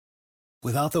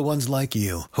Without the ones like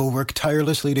you, who work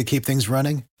tirelessly to keep things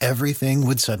running, everything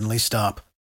would suddenly stop.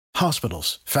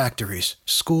 Hospitals, factories,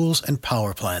 schools, and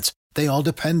power plants, they all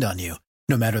depend on you.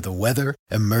 No matter the weather,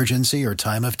 emergency, or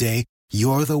time of day,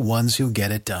 you're the ones who get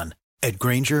it done. At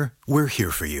Grainger, we're here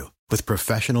for you with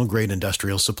professional-grade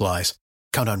industrial supplies.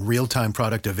 Count on real-time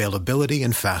product availability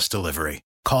and fast delivery.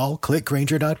 Call,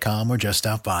 clickgrainger.com, or just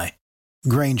stop by.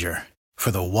 Grainger, for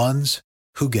the ones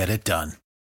who get it done.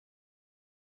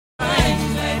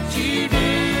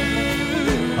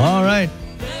 All right,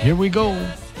 here we go.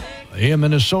 A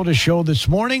Minnesota show this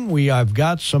morning. I've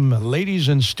got some ladies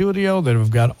in studio that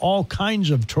have got all kinds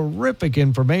of terrific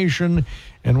information,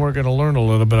 and we're going to learn a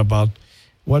little bit about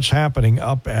what's happening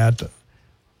up at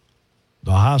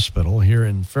the hospital here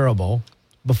in Faribault.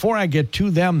 Before I get to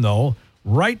them, though,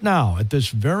 right now, at this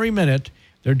very minute,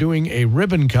 they're doing a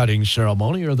ribbon-cutting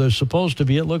ceremony, or they're supposed to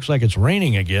be. It looks like it's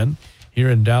raining again here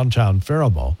in downtown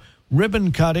Faribault.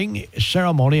 Ribbon-cutting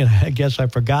ceremony, and I guess I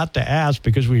forgot to ask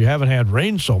because we haven't had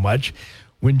rain so much.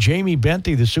 When Jamie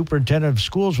Benty, the superintendent of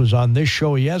schools, was on this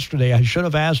show yesterday, I should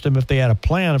have asked him if they had a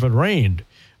plan if it rained.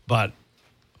 But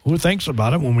who thinks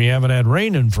about it when we haven't had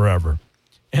rain in forever?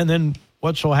 And then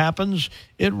what so happens?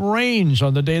 It rains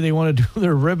on the day they want to do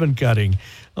their ribbon cutting.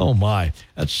 Oh, my.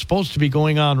 That's supposed to be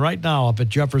going on right now up at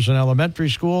Jefferson Elementary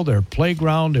School, their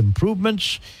playground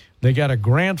improvements. They got a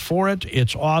grant for it.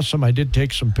 It's awesome. I did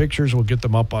take some pictures. We'll get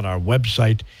them up on our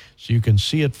website so you can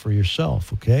see it for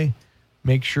yourself, okay?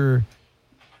 Make sure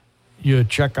you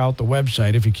check out the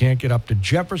website if you can't get up to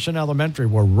Jefferson Elementary,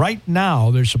 where right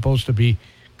now they're supposed to be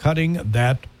cutting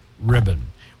that ribbon.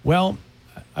 Well,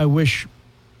 I wish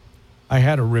I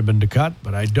had a ribbon to cut,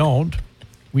 but I don't.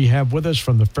 We have with us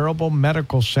from the Faribault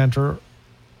Medical Center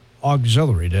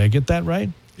Auxiliary. Did I get that right?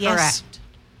 Yes. Correct.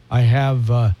 I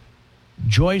have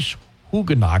Joyce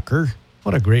Hoogenakker.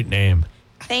 What a great name.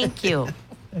 Thank you.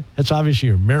 That's obviously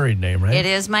your married name, right? It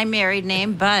is my married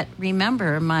name, but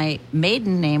remember, my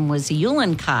maiden name was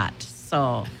Hoogenakker,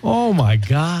 so... Oh, my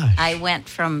gosh. I went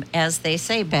from, as they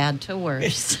say, bad to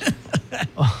worse.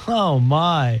 Oh,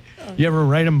 my. You ever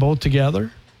write them both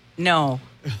together? No,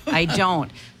 I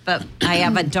don't. But I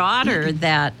have a daughter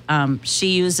that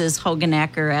she uses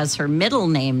Hoogenakker as her middle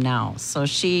name now, so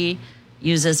she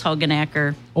uses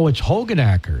Hoogenakker. Oh, it's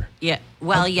Hoogenakker. Yeah.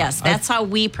 Well, yes, that's how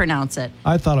we pronounce it.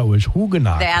 I thought it was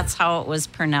Hoogenakker. That's how it was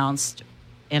pronounced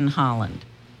in Holland.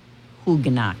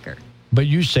 Hoogenakker. But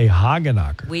you say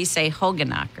Hoogenakker. We say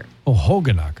Hoogenakker. Oh,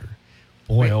 Hoogenakker.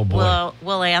 Boy, oh boy.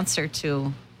 We'll answer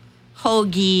to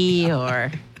Hoagie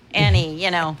or any,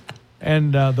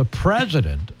 And the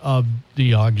president of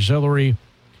the auxiliary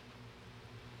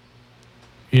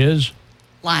is?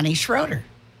 Lonnie Schroeder.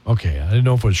 Okay, I didn't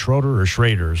know if it was Schroeder or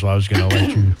Schroeder, so I was going to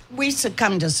let you... We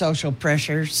succumb to social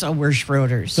pressure, so we're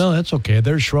Schroeders. No, that's okay.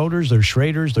 There's Schroeders, there's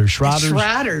Schraders, there's Schroeders.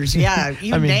 Schroeders, yeah,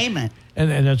 you name it.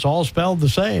 And it's all spelled the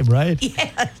same, right?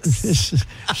 Yes.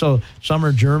 So some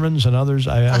are Germans and others,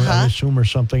 I assume, are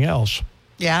something else.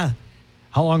 Yeah.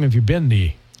 How long have you been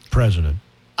the president?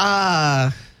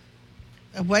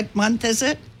 What month is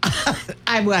it?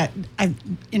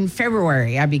 In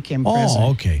February, I became president.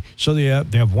 Oh, okay. So they have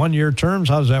 1-year terms?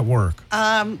 How does that work?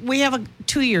 We have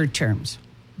 2-year terms.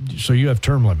 So you have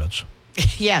term limits?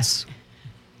 Yes.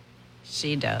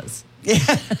 She does.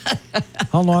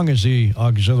 How long has the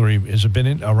auxiliary, has it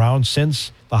been around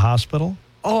since the hospital?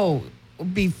 Oh,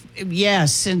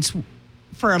 since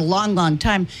for a long, long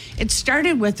time. It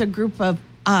started with a group of,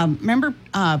 remember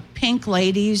pink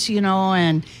ladies,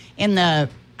 and in the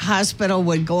hospital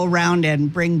would go around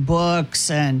and bring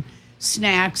books and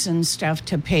snacks and stuff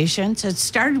to patients. It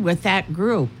started with that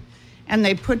group, and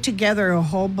they put together a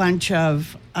whole bunch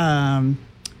of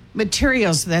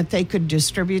materials that they could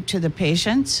distribute to the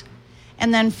patients.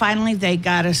 And then finally they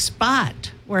got a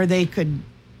spot where they could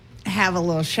have a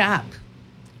little shop.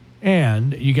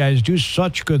 And you guys do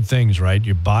such good things, right?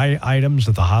 You buy items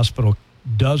that the hospital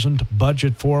doesn't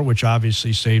budget for, which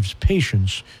obviously saves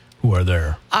patients who are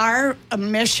there. Our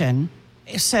mission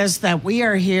says that we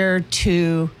are here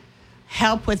to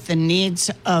help with the needs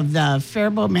of the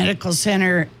Faribault Medical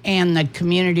Center and the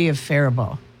community of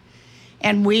Faribault.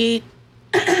 And we,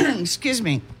 excuse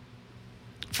me,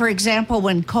 for example,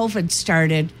 when COVID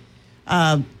started,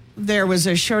 there was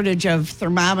a shortage of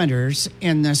thermometers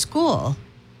in the school.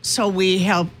 So we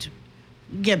helped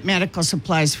get medical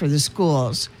supplies for the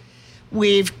schools.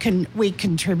 We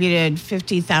contributed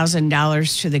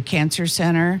 $50,000 to the cancer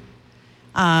center.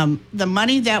 The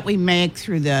money that we make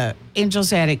through the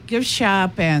Angels Attic gift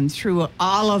shop and through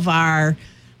all of our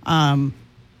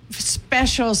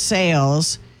special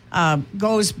sales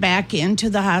goes back into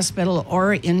the hospital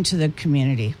or into the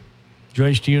community.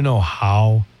 Joyce, do you know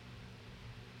how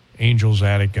Angel's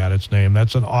Attic got its name?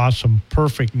 That's an awesome,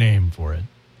 perfect name for it.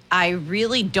 I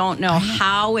really don't know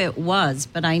how it was,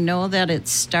 but I know that it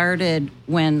started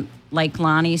when, like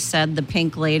Lonnie said, the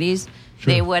Pink Ladies,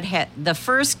 Sure. they would have, the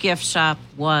first gift shop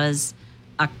was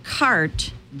a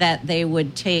cart that they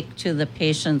would take to the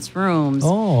patient's rooms.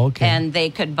 Oh, okay. And they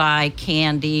could buy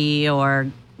candy or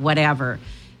whatever.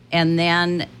 And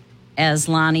then, as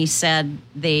Lonnie said,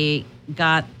 they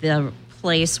got the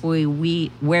place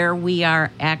where we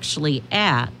are actually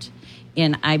at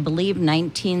in, I believe,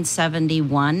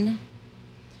 1971.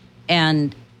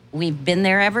 And we've been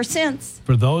there ever since.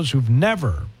 For those who've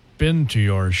never been to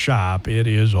your shop, it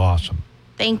is awesome.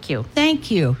 Thank you.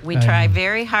 Thank you. We try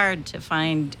very hard to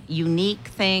find unique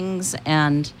things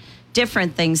and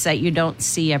different things that you don't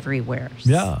see everywhere.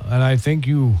 Yeah, and I think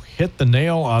you hit the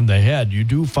nail on the head. You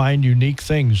do find unique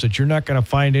things that you're not going to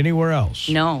find anywhere else.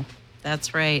 No,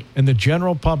 that's right. In the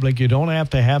general public, you don't have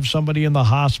to have somebody in the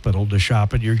hospital to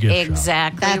shop at your gift shop.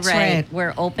 Exactly That's right.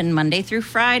 We're open Monday through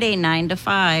Friday, 9 to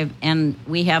 5, and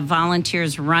we have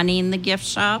volunteers running the gift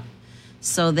shop,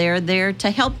 so they're there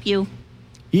to help you.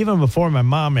 Even before my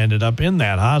mom ended up in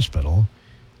that hospital,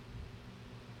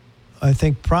 I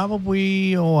think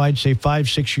probably, I'd say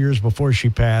 5-6 years before she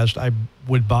passed, I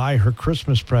would buy her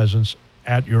Christmas presents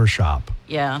at your shop.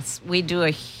 Yes, we do a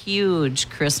huge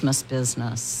Christmas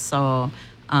business. So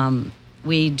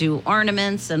we do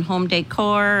ornaments and home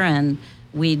decor, and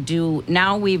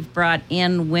now we've brought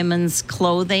in women's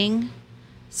clothing.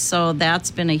 So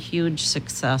that's been a huge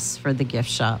success for the gift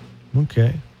shop.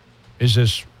 Okay. Is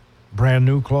this brand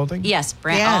new clothing? Yes,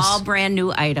 Yes. all brand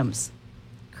new items.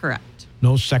 Correct.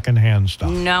 No secondhand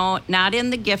stuff? No, not in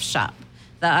the gift shop.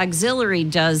 The auxiliary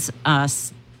does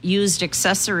used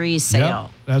accessory sale.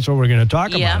 Yep, that's what we're going to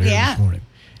talk about here Yeah. this morning.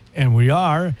 And we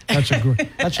are. That's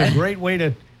a great way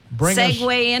to bring us.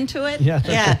 Segue into it?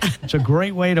 Yeah. It's a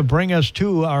great way to bring us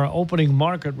to our opening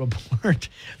market report,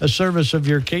 a service of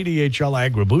your KDHL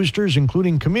Agri Boosters,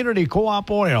 including Community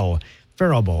Co-op Oil,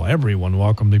 Faribault. Everyone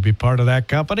welcome to be part of that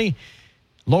company.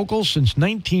 Local since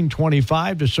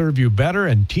 1925 to serve you better,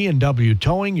 and T&W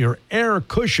Towing, your air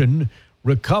cushion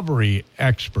recovery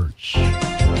experts.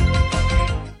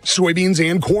 Soybeans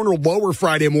and corn are lower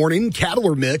Friday morning. Cattle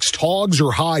are mixed. Hogs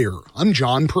are higher. I'm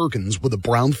John Perkins with a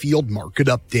Brownfield market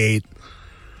update.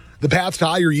 The path to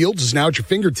higher yields is now at your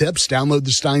fingertips. Download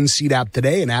the Stein Seed app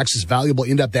today and access valuable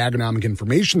in-depth agronomic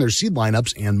information, their seed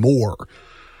lineups, and more.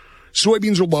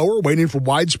 Soybeans are lower, waiting for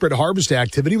widespread harvest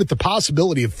activity with the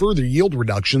possibility of further yield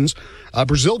reductions.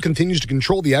 Brazil continues to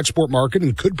control the export market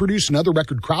and could produce another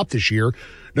record crop this year.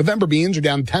 November beans are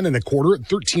down 10 1/4 at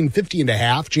 $13.50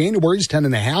 1/2. January's 10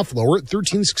 1/2 lower at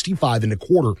 $13.65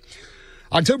 1/4.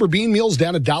 October bean meal's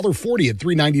down $1.40 at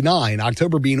 $3.99.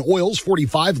 October bean oils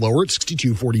 45 lower at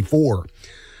 $62.44.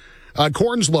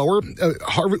 Corn's lower,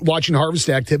 watching harvest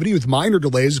activity with minor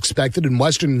delays expected in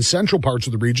western and central parts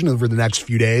of the region over the next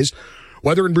few days.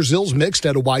 Weather in Brazil's mixed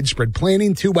at a widespread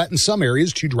planting, too wet in some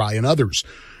areas, too dry in others.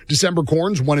 December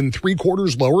corn's 1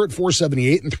 3/4 lower at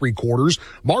 478 3/4.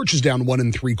 March is down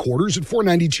 1 3/4 at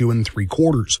 492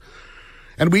 3/4.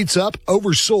 And wheat's up,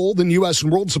 oversold, and U.S.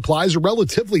 and world supplies are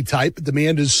relatively tight, but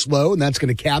demand is slow, and that's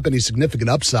going to cap any significant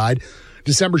upside.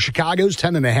 December Chicago's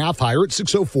 10 1/2 higher at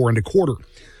 604 1/4.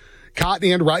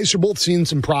 Cotton and rice are both seeing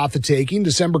some profit taking.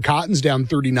 December cotton's down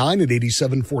 39 at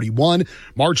 87.41.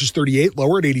 March is 38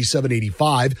 lower at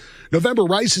 87.85. November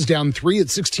rice is down 3 at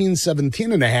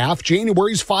 16.17 1/2.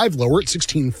 January's 5 lower at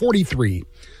 16.43.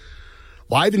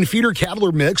 Live and feeder cattle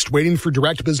are mixed, waiting for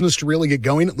direct business to really get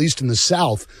going, at least in the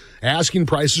south. Asking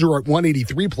prices are at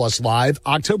 183 plus live.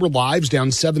 October live's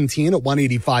down 17 at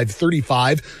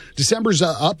 185.35. December's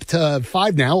up to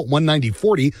 5 now at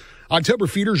 190.40. October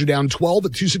feeders are down 12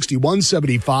 at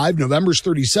 261.75. November's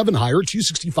 37 higher at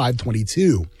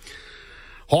 265.22.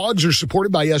 Hogs are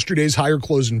supported by yesterday's higher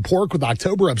close in pork, with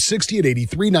October up 60 at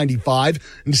 83.95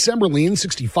 and December lean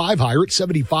 65 higher at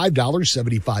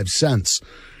 $75.75.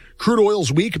 Crude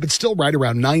oil's weak, but still right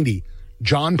around 90.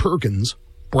 John Perkins,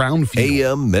 Brownfield.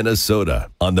 AM Minnesota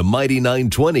on the Mighty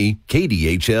 920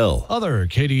 KDHL. Other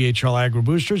KDHL Agri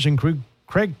Boosters include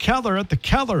Craig Keller at the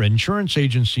Keller Insurance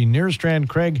Agency near Strand.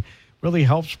 Craig really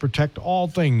helps protect all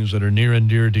things that are near and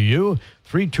dear to you.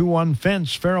 321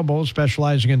 Fence, Faribault,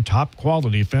 specializing in top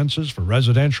quality fences for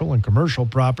residential and commercial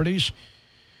properties.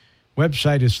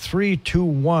 Website is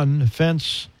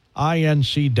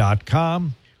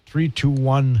 321fenceinc.com,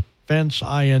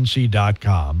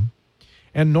 321fenceinc.com.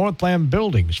 And Northland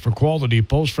Buildings for quality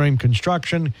post-frame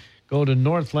construction. Go to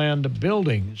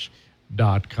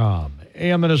northlandbuildings.com.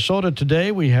 AM Minnesota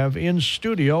today, we have in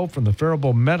studio from the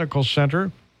Faribault Medical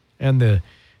Center and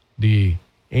the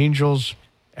Angels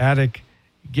Attic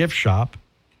gift shop.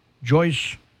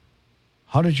 Joyce,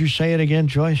 how did you say it again,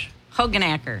 Joyce?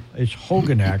 Hoogenakker. It's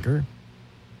Hoogenakker.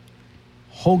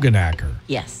 Hoogenakker.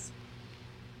 Yes.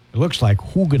 It looks like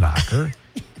Hoogenakker,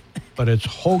 but it's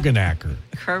Hoogenakker.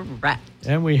 Correct.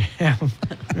 And we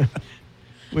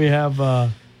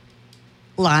have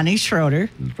Lonnie Schroeder.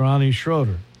 Lonnie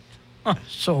Schroeder.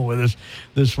 So with us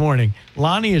this morning,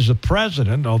 Lonnie is the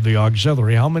president of the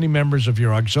auxiliary. How many members of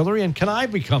your auxiliary, and can I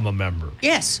become a member?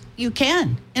 Yes, you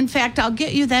can. In fact, I'll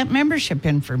get you that membership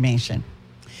information.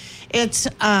 It's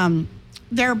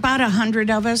there are about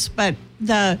 100 of us, but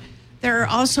there are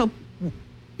also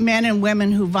men and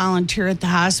women who volunteer at the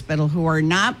hospital who are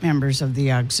not members of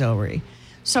the auxiliary.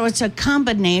 So it's a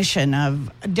combination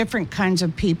of different kinds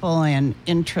of people and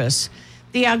interests.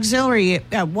 The auxiliary,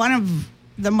 one of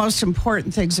the most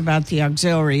important things about the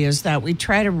auxiliary is that we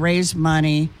try to raise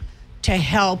money to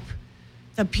help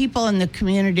the people in the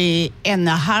community and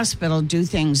the hospital do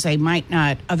things they might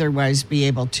not otherwise be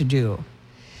able to do.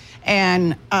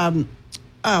 And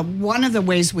one of the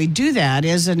ways we do that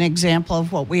is an example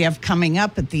of what we have coming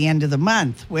up at the end of the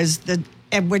month,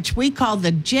 which we call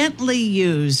the gently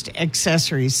used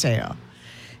accessory sale.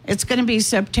 It's going to be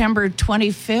September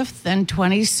 25th and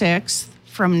 26th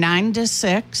from 9 to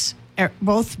 6,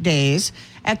 both days,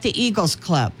 at the Eagles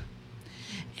Club.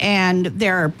 And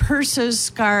there are purses,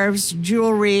 scarves,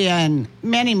 jewelry, and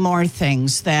many more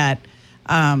things that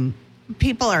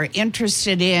people are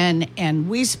interested in, and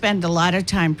we spend a lot of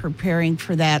time preparing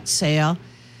for that sale.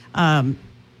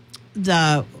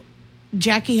 The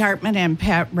Jackie Hartman and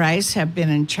Pat Rice have been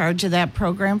in charge of that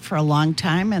program for a long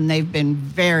time, and they've been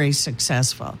very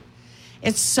successful.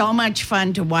 It's so much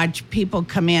fun to watch people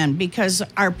come in because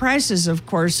our prices, of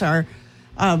course, are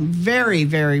very,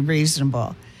 very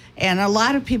reasonable. And a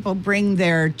lot of people bring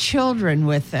their children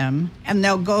with them, and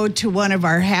they'll go to one of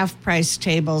our half-price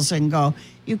tables and go,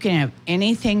 you can have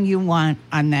anything you want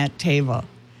on that table.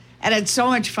 And it's so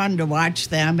much fun to watch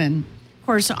them. And, of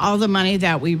course, all the money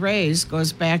that we raise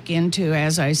goes back into,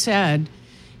 as I said,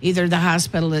 either the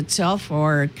hospital itself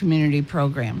or community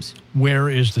programs. Where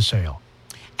is the sale?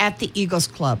 At the Eagles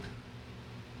Club.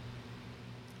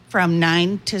 From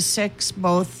 9 to 6,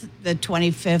 both the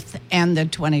 25th and the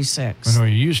 26th. I know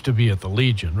you used to be at the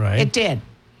Legion, right? It did.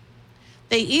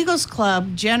 The Eagles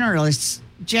Club most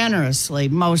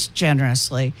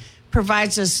generously,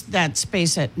 provides us that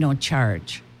space at no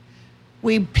charge.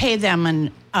 We pay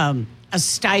them a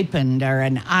stipend or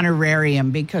an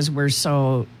honorarium because we're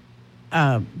so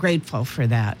grateful for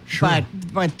that. Sure.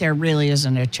 But there really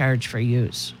isn't a charge for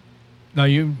use. Now,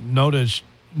 you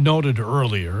noted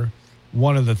earlier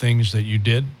one of the things that you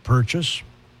did purchase,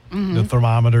 the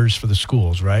thermometers for the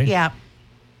schools, right? Yeah.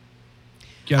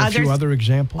 Got a few other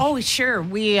examples? Oh, sure.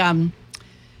 We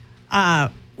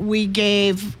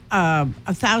gave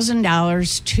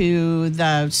 $1,000 to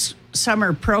the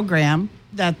summer program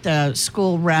that the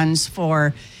school runs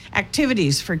for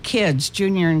activities for kids,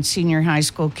 junior and senior high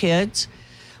school kids.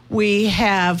 We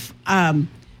have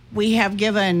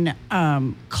given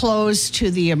clothes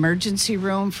to the emergency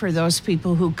room for those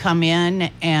people who come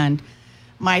in and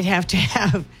might have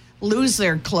to lose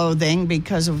their clothing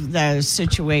because of the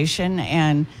situation,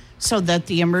 and so that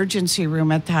the emergency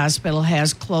room at the hospital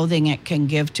has clothing it can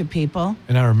give to people.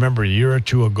 And I remember a year or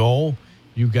two ago,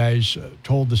 you guys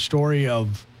told the story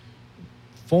of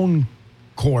phone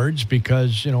cords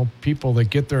because, people that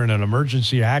get there in an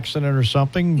emergency accident or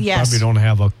something probably don't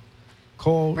have a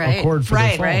cord for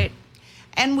their phone. Right.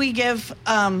 And we give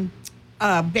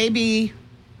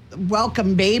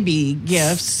welcome baby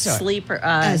gifts. Sleeper,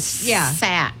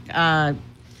 sack,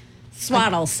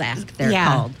 swaddle sack, they're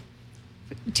called.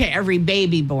 To every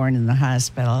baby born in the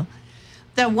hospital.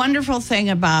 The wonderful thing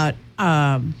about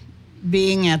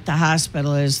being at the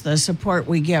hospital is the support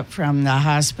we get from the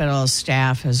hospital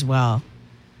staff as well,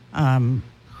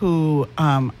 who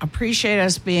appreciate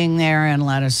us being there and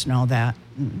let us know that.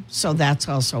 So that's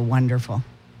also wonderful.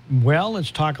 Well, let's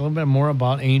talk a little bit more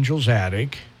about Angel's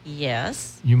Attic.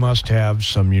 Yes. You must have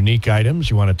some unique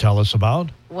items you want to tell us about.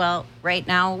 Well, right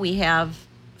now we have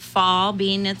fall,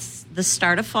 being it's the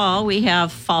start of fall, we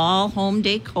have fall home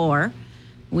decor.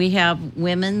 We have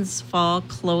women's fall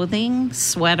clothing,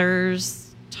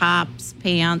 sweaters, tops,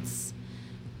 pants,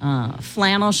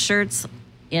 flannel shirts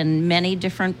in many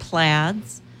different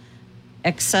plaids.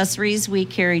 Accessories, we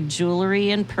carry jewelry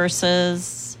and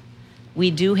purses. We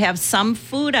do have some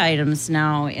food items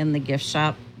now in the gift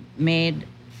shop made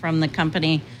from the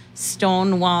company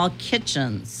Stonewall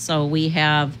Kitchens. So we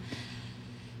have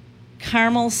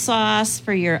caramel sauce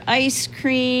for your ice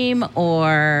cream,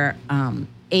 or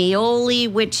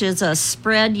aioli, which is a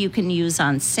spread you can use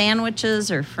on sandwiches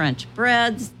or French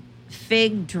breads,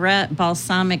 fig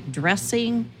balsamic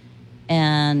dressing,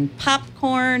 and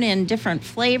popcorn in different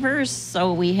flavors.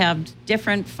 So we have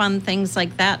different fun things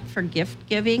like that for gift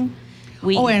giving.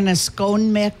 And a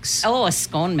scone mix. Oh, a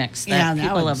scone mix that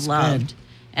people have loved. Good.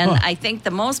 And I think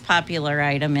the most popular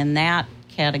item in that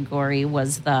category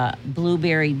was the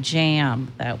blueberry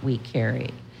jam that we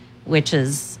carry, which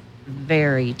is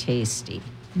very tasty.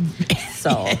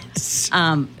 So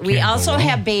we also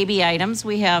have baby items.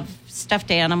 We have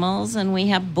stuffed animals, and we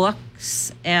have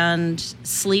books and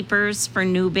sleepers for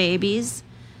new babies.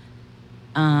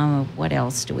 What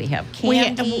else do we have?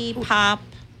 Candy, pop.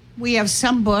 We have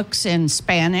some books in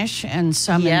Spanish and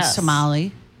some in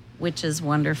Somali. Which is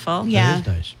wonderful. Yeah. That is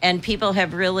nice. And people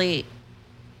have really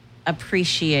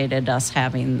appreciated us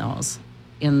having those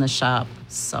in the shop.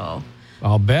 So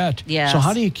I'll bet. Yes. So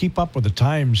how do you keep up with the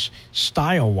times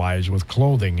style-wise with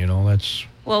clothing?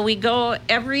 Well, we go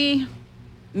every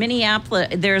Minneapolis.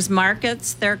 There's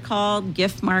markets, they're called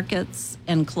gift markets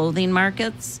and clothing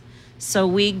markets. So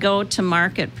we go to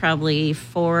market probably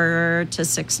 4 to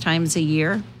 6 times a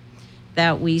year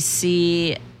that we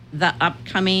see the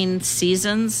upcoming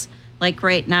seasons. Like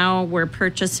right now, we're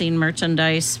purchasing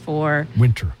merchandise for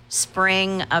winter.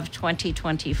 Spring of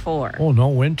 2024. Oh, no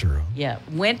winter. Yeah,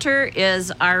 winter is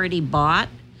already bought.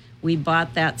 We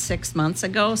bought that 6 months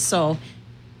ago, so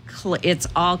it's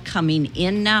all coming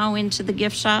in now into the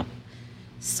gift shop.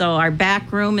 So our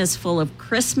back room is full of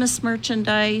Christmas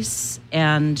merchandise,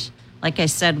 and like I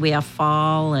said, we have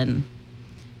fall and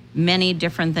many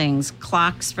different things.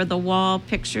 Clocks for the wall,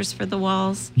 pictures for the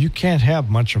walls. You can't have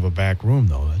much of a back room,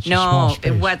 though. That's a small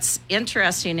space. What's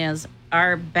interesting is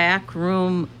our back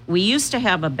room, we used to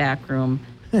have a back room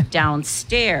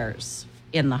downstairs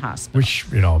in the hospital. Which,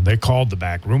 they called the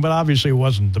back room, but obviously it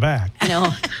wasn't the back.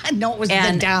 No, it was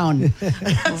the down.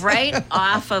 Right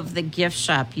off of the gift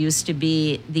shop used to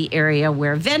be the area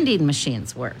where vending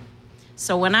machines were.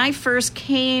 So when I first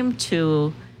came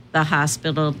to the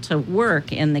hospital to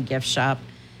work in the gift shop,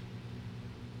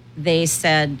 they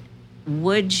said,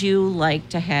 would you like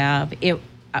to have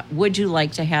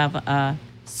a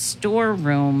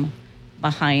storeroom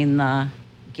behind the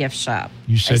gift shop?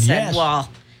 You said I said, yes. Well,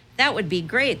 that would be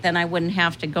great. Then I wouldn't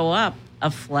have to go up a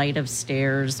flight of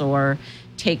stairs or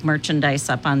take merchandise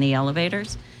up on the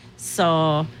elevators.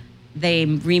 So they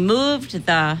removed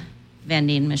the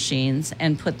vending machines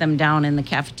and put them down in the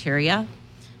cafeteria.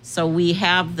 So we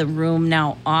have the room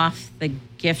now off the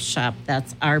gift shop.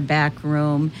 That's our back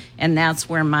room, and that's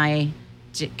where my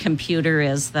computer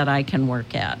is that I can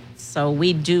work at. So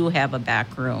we do have a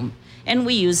back room, and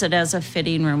we use it as a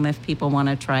fitting room if people want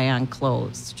to try on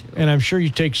clothes, too. And I'm sure you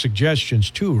take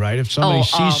suggestions, too, right? If somebody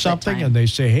sees something and they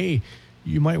say, hey,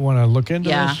 you might want to look into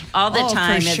this. Yeah, all the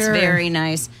time. It's sure. very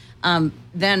nice.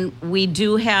 Then we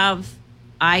do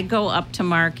I go up to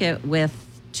market with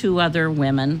 2 other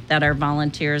women that are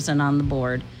volunteers and on the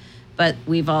board. But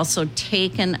we've also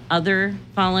taken other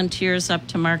volunteers up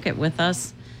to market with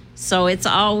us. So it's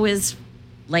always,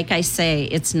 like I say,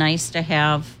 it's nice to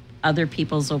have other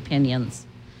people's opinions.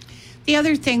 The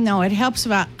other thing, though, it helps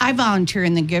I volunteer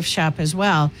in the gift shop as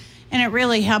well, and it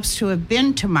really helps to have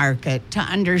been to market to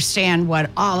understand what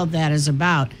all of that is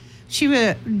about.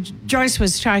 Joyce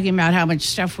was talking about how much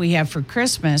stuff we have for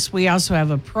Christmas. We also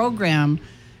have a program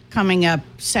coming up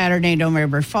Saturday,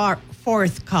 November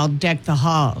 4th called Deck the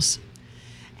Halls.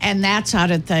 And that's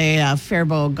out at the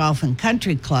Faribault Golf and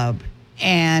Country Club.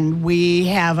 And we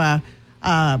have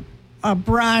a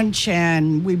brunch,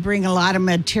 and we bring a lot of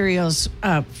materials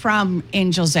from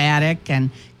Angel's Attic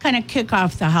and kind of kick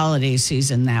off the holiday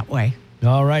season that way.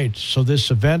 All right. So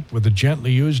this event with the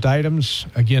gently used items,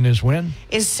 again, is when?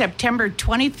 Is September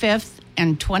 25th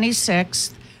and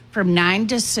 26th from 9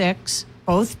 to 6,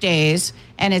 both days,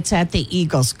 and it's at the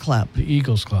Eagles Club. The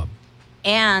Eagles Club.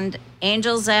 And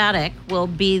Angel's Attic will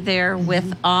be there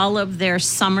with all of their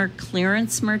summer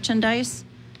clearance merchandise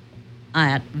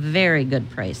at very good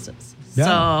prices. Yeah,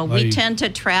 so we tend to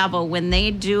travel. When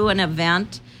they do an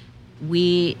event,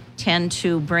 we tend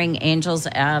to bring Angel's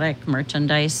Attic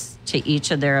merchandise to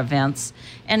each of their events.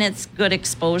 And it's good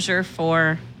exposure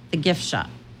for the gift shop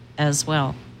as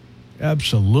well.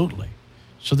 Absolutely.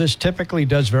 So this typically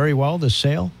does very well, this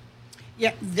sale?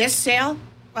 Yeah, this sale,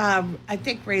 I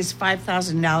think, raised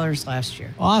 $5,000 last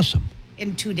year. Awesome.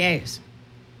 In 2 days.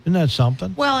 Isn't that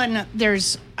something? Well,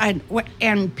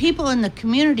 and people in the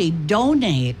community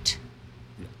donate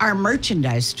our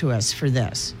merchandise to us for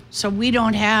this. So we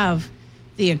don't have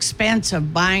the expense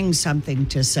of buying something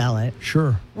to sell it.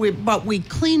 Sure. But we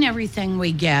clean everything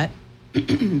we get.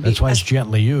 That's why it's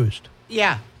gently used.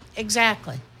 Yeah,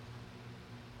 exactly.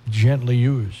 Gently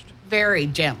used. Very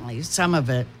gently, some of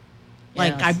it.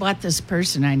 Like, Yes. I bought this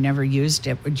purse and I never used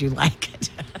it. Would you like it?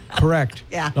 Correct.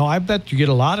 Yeah. No, I bet you get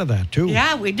a lot of that too.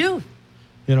 Yeah, we do.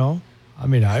 You know, I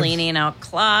mean, Cleaning out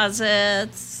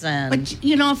closets and But,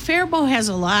 you know, Faribault has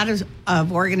a lot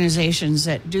of organizations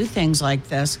that do things like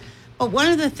this. But one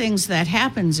of the things that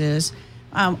happens is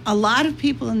a lot of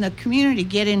people in the community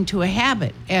get into a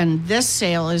habit, and this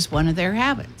sale is one of their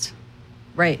habits.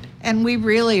 right. And we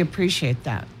really appreciate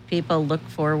that. People look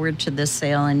forward to this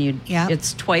sale, and Yep.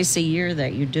 it's twice a year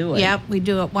that you do it. Yep, we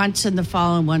do it once in the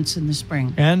fall and once in the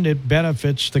spring. and it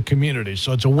benefits the community.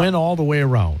 So it's a win all the way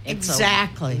around. It's a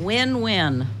Exactly.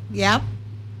 win-win. Yep.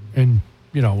 And,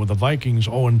 you know, with the Vikings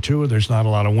 0-2, there's not a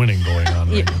lot of winning going on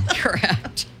right now.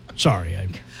 Correct. Sorry.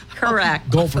 Correct.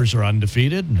 Gophers are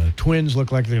undefeated, and the Twins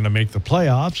look like they're going to make the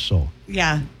playoffs, so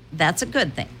Yeah. That's a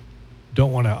good thing.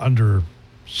 don't want to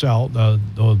undersell. The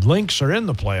Lynx are in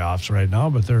the playoffs right now,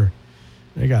 but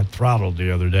they got throttled the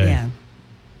other day. Yeah.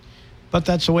 But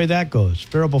that's the way that goes.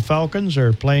 Faribault Falcons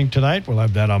are playing tonight. We'll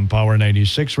have that on Power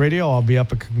 96 Radio. I'll be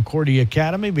up at Concordia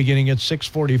Academy beginning at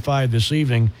 6:45 this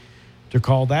evening to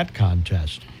call that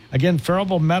contest. Again,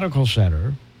 Faribault Medical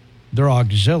Center, their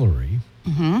auxiliary,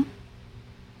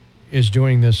 is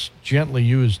doing this gently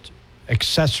used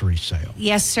accessory sale.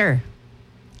 Yes, sir.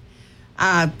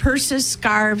 Purses,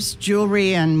 scarves,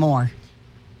 jewelry, and more.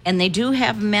 And they do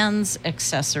have men's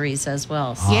accessories as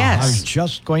well. So Yes. I was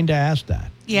just going to ask that.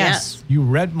 Yes. You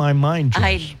read my mind, Joyce.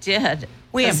 I did.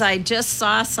 We Because have- I just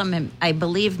saw some, I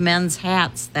believe, men's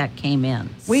hats that came in.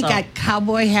 We So, got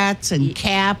cowboy hats and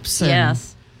caps. And,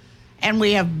 yes. And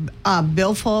we have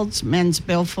billfolds, men's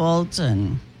billfolds,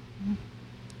 and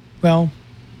Well,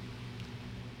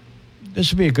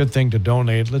 this would be a good thing to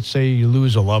donate. Let's say you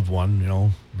lose a loved one, you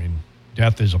know. I mean,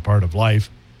 death is a part of life.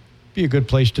 Be a good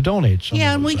place to donate. Some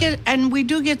yeah, of and those we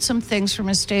do get some things from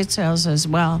estate sales as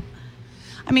well.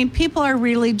 I mean, people are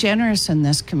really generous in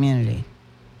this community,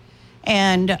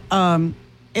 and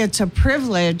it's a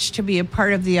privilege to be a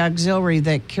part of the auxiliary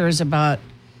that cares about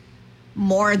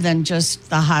more than just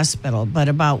the hospital, but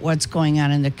about what's going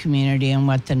on in the community and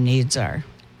what the needs are.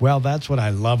 Well, that's what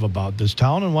I love about this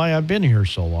town and why I've been here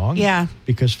so long. Yeah.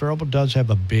 Because Faribault does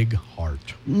have a big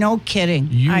heart. No kidding.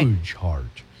 I Huge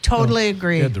heart. totally You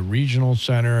agree. had the regional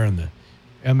center and the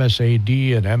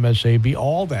MSAD and MSAB,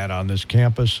 all that on this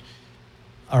campus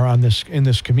or in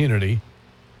this community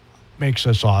makes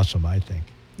us awesome, I think.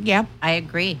 Yep, I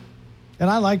agree. And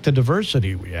I like the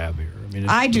diversity we have here. I mean,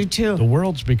 I do too. The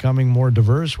world's becoming more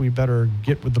diverse. We better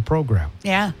get with the program.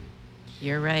 Yeah.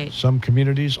 You're right. Some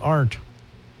communities aren't.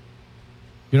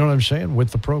 You know what I'm saying?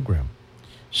 With the program.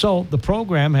 So the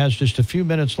program has just a few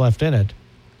minutes left in it.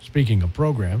 Speaking of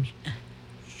programs,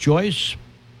 Joyce,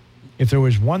 if there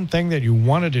was one thing that you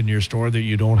wanted in your store that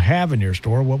you don't have in your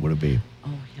store, what would it be? Oh,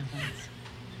 heavens.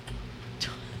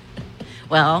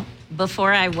 Well,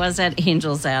 before I was at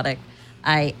Angel's Attic,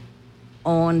 I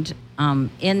owned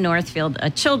in Northfield a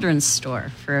children's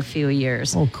store for a few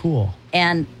years. Oh, cool.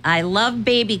 And I love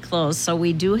baby clothes, so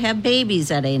we do have babies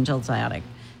at Angel's Attic.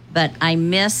 But I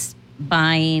miss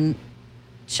buying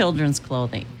children's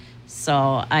clothing.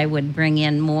 So I would bring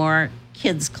in more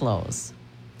kids' clothes.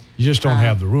 You just don't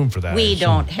have the room for that. I We assume.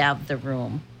 don't have the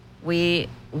room.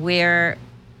 We're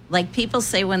like people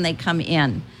say when they come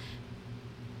in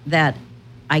that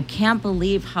I can't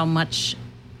believe how much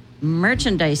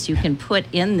merchandise you can put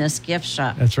in this gift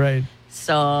shop. That's right.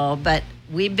 So, but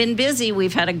we've been busy.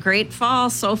 We've had a great fall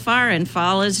so far, and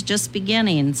fall is just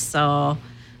beginning. So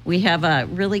we have a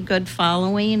really good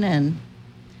following, and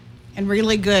And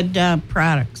really good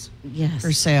products yes.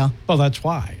 for sale. Well, that's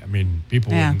why. I mean,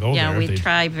 people Yeah. wouldn't go Yeah, there. we if they-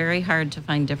 try very hard to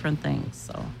find different things.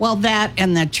 So, Well, that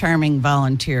and the charming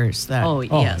volunteers that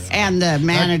yes. and the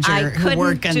manager I who couldn't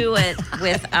work in do it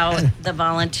without the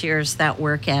volunteers that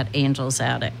work at Angel's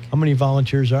Attic. How many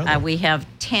volunteers are there? We have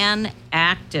 10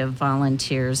 active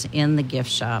volunteers in the gift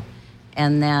shop.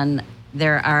 And then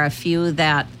there are a few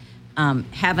that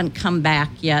haven't come back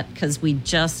yet because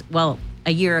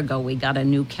a year ago we got a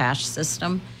new cash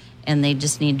system, and they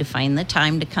just need to find the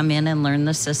time to come in and learn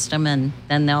the system, and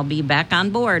then they'll be back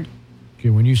on board. Okay,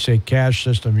 when you say cash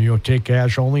system, you take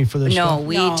cash only for this No, stuff?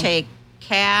 we No. take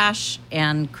cash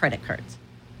and credit cards.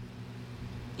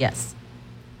 Yes.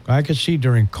 I could see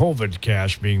during COVID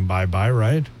cash being bye-bye,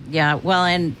 right? Yeah, well,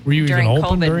 and Were you even during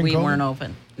open COVID, during we COVID? weren't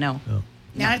open. No.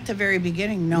 Not at the very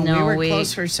beginning. No, we were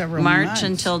closed for several March months.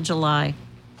 until July.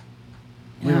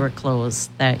 We Yeah. were closed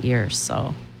that year,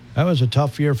 so. That was a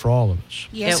tough year for all of us.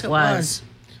 Yes, It it was. was.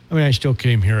 I mean, I still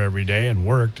came here every day and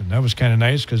worked, and that was kind of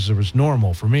nice because it was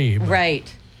normal for me. But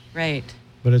Right.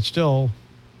 but it still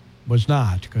was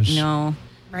not because No.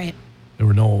 Right. there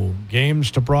were no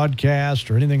games to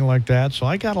broadcast or anything like that. So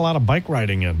I got a lot of bike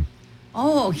riding in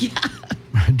Oh, yeah.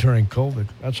 during COVID.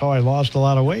 That's how I lost a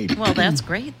lot of weight. Well, that's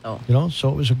great, though. So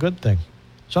it was a good thing.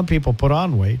 Some people put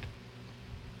on weight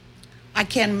I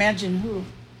can't imagine who.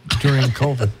 during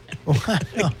COVID.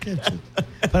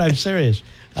 But I'm serious.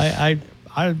 I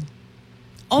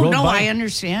Oh, Rode no, bike. I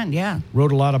understand. Yeah.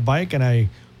 rode a lot of bike, and I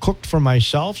cooked for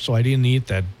myself, so I didn't eat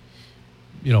that,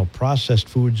 processed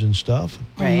foods and stuff.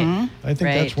 Right. I think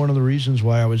that's one of the reasons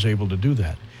why I was able to do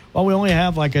that. Well, we only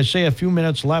have, like I say, a few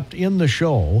minutes left in the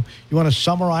show. You want to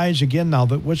summarize again now?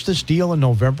 What's this deal in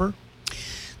November?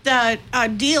 The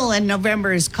deal in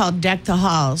November is called Deck the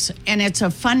Halls, and it's a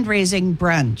fundraising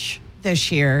brunch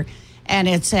this year, and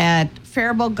it's at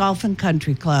Faribault Golf and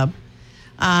Country Club.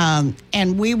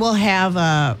 And we will have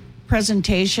a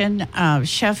presentation.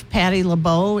 Chef Patty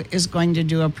LeBeau is going to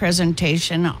do a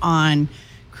presentation on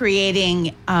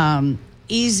creating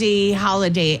easy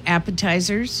holiday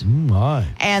appetizers. My.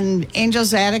 And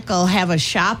Angel's Attic will have a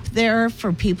shop there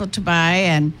for people to buy.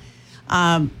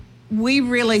 And we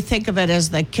really think of it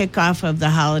as the kickoff of the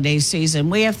holiday season.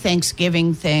 We have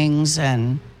Thanksgiving things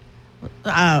and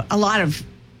a lot of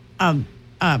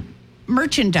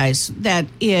merchandise that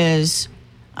is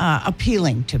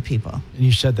appealing to people. And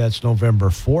you said that's November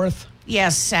 4th?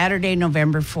 Yes, Saturday,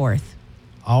 November 4th,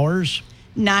 Hours?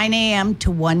 9 a.m. to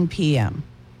 1 p.m.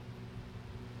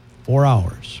 4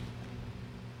 hours.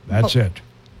 That's it.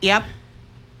 Yep,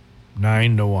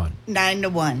 9 to 1. 9 to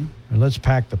 1. And let's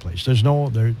pack the place.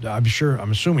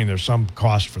 I'm assuming there's some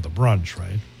cost for the brunch,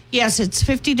 right? Yes, it's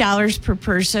 $50 per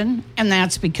person, and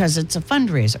that's because it's a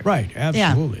fundraiser. Right,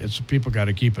 absolutely. It's people got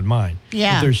to keep in mind.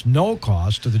 Yeah. But there's no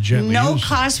cost to the gently No used.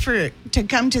 cost to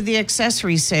come to the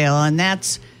accessory sale, and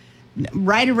that's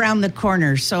right around the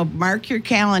corner. So mark your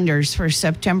calendars for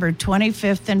September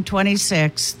 25th and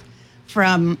 26th.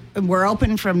 We're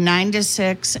open from 9 to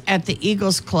 6 at the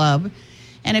Eagles Club.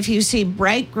 And if you see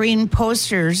bright green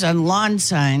posters on lawn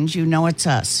signs, you know it's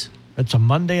us. It's a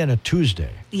Monday and a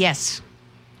Tuesday. Yes,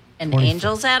 And 25th.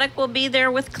 Angel's Attic will be there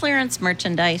with clearance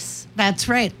merchandise. that's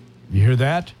right. You hear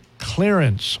that?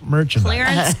 Clearance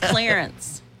merchandise.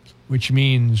 Clearance. Which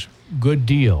means good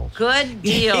deals. Good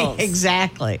deals.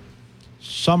 Exactly.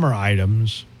 Summer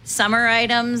items. Summer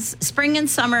items, spring and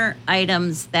summer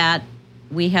items that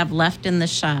we have left in the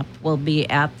shop will be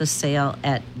at the sale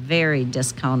at very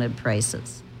discounted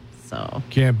prices. So,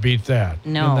 Can't beat that.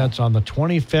 No. And that's on the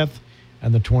 25th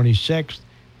and the 26th.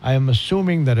 I am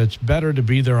assuming that it's better to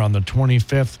be there on the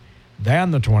 25th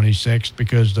than the 26th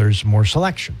because there's more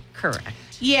selection. correct.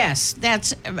 Yes,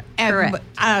 that's Correct.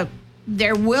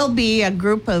 There will be a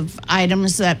group of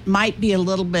items that might be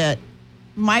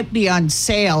on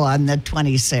sale on the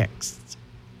 26th.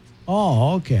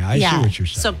 Oh, okay. I see what you're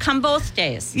saying. So come both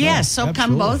days. Yes, so come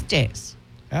absolutely. both days.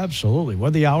 Absolutely. What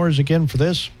are the hours again for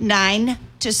this? 9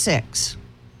 to 6.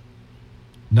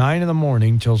 9 in the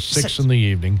morning till 6 Six. in the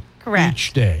evening. Correct.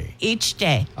 Each day. Each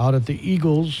day. Out at the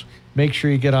Eagles. Make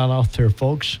sure you get on out there,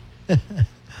 folks.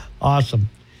 Awesome.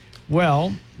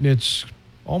 Well, it's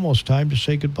almost time to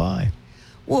say goodbye.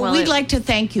 Well, we'd like to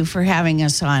thank you for having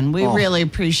us on. We Oh. really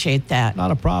appreciate that.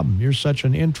 Not a problem. You're such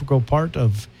an integral part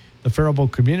of the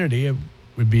Faribault community.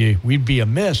 We'd be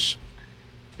amiss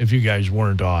if you guys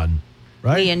weren't on,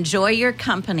 right? We enjoy your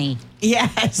company.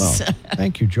 Yes. Well,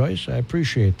 thank you, Joyce. I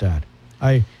appreciate that.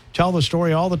 I tell the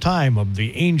story all the time of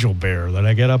the angel bear that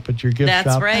I get up at your gift That's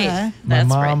shop. right. My That's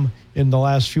mom, right. in the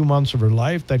last few months of her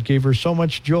life, that gave her so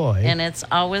much joy. And it's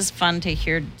always fun to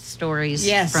hear stories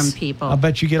Yes. from people. I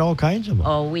bet you get all kinds of them.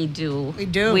 Oh, we do. We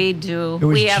do. We do. It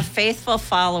was We ju- have faithful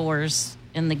followers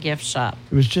in the gift shop.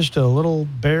 It was just a little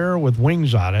bear with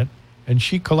wings on it, and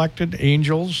she collected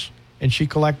angels, and she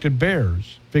collected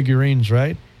bears, figurines,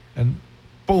 right? And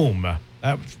boom,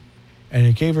 and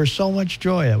it gave her so much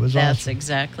joy. It was That's awesome.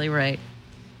 exactly right.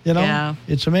 You know, yeah.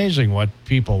 it's amazing what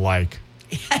people like.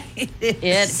 It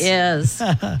is.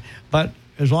 But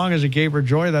as long as it gave her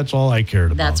joy, that's all I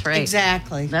cared about. That's right.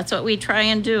 Exactly. That's what we try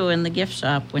and do in the gift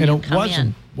shop when And you it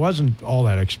come wasn't all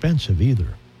that expensive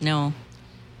either. in. No.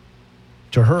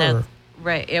 To her, That's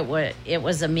right. It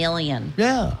was $1 million.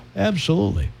 yeah,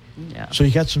 absolutely. Yeah. So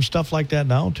you got some stuff like that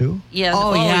now too? Yes.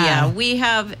 Oh, yeah. We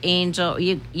have Angel.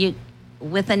 You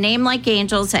with a name like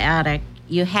Angel's Attic,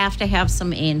 you have to have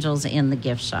some angels in the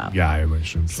gift shop. Yeah, I would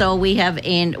assume so. So we have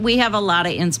a lot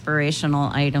of inspirational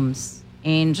items,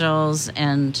 angels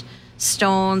and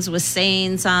stones with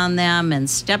sayings on them, and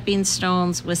stepping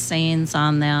stones with sayings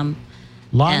on them.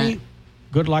 Lonnie, Yeah.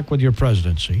 good luck with your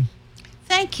presidency.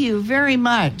 Thank you very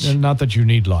much. And not that you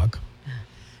need luck.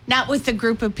 Not with the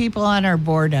group of people on our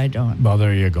board, I don't. Well,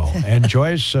 there you go. And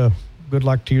Joyce, good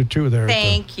luck to you too there.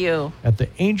 Thank you. At the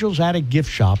Angels Attic Gift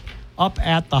Shop up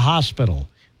at the hospital,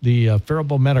 the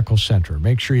Faribault Medical Center.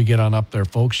 Make sure you get on up there,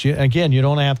 folks. Again, you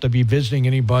don't have to be visiting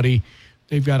anybody.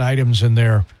 They've got items in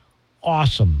there.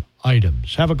 Awesome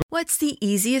items. Have a good. What's the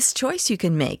easiest choice you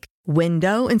can make?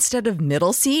 Window instead of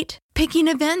middle seat? Picking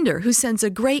a vendor who sends a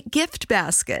great gift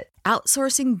basket?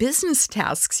 Outsourcing business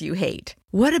tasks you hate?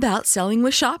 What about selling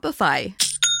with Shopify?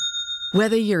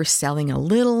 Whether you're selling a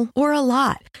little or a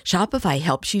lot, Shopify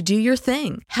helps you do your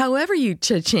thing, however you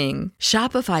cha-ching.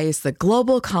 Shopify is the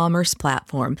global commerce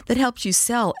platform that helps you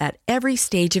sell at every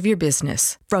stage of your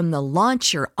business. From the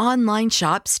launch your online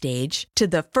shop stage to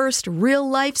the first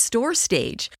real-life store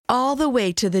stage, all the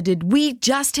way to the did we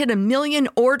just hit 1 million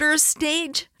orders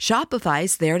stage.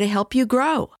 Shopify's there to help you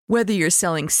grow. Whether you're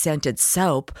selling scented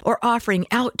soap or offering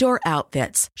outdoor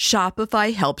outfits,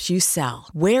 Shopify helps you sell.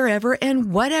 Wherever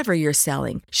and whatever you're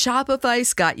selling,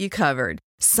 Shopify's got you covered.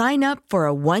 Sign up for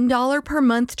a $1 per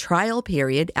month trial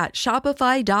period at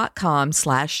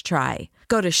shopify.com/try.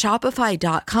 Go to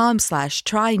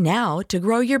shopify.com/try now to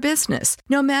grow your business,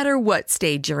 no matter what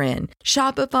stage you're in.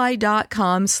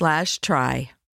 Shopify.com/try.